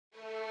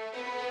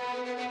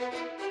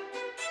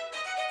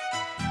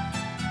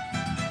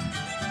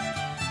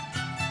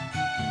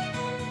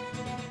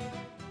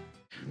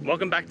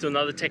Welcome back to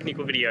another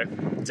technical video.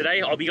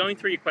 Today I'll be going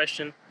through your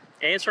question,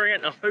 answering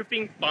it, and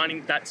hoping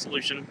finding that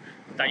solution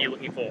that you're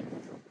looking for.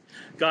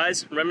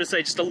 Guys, remember to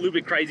stay just a little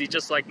bit crazy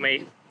just like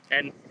me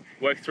and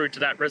work through to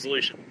that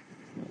resolution.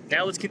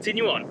 Now let's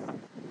continue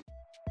on.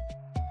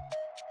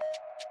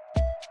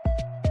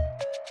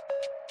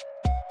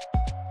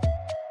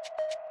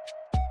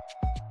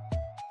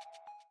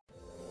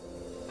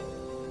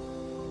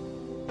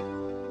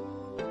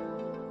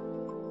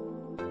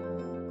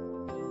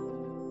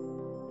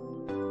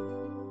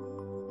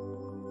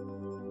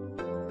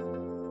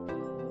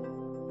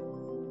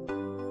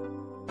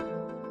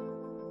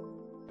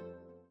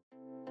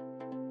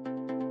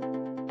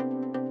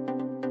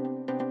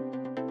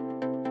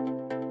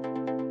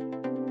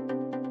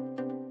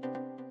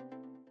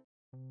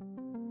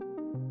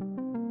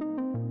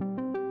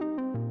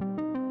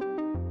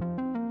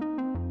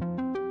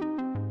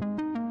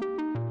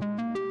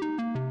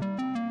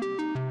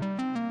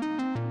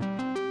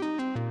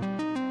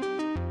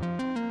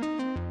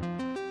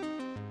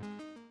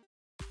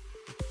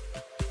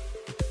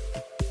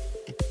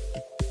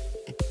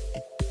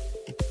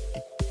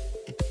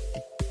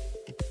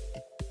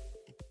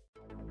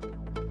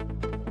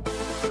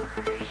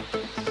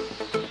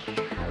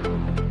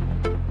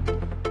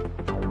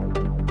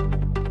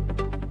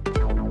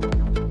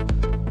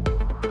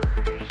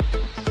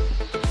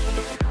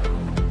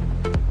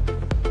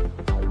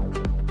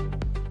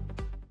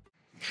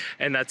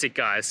 And that's it,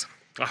 guys.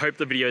 I hope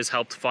the video has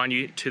helped find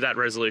you to that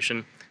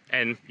resolution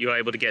and you're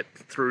able to get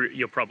through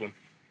your problem.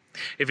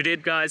 If it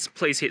did, guys,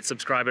 please hit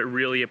subscribe. I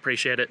really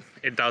appreciate it.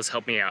 It does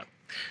help me out.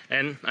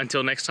 And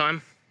until next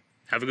time,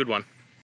 have a good one.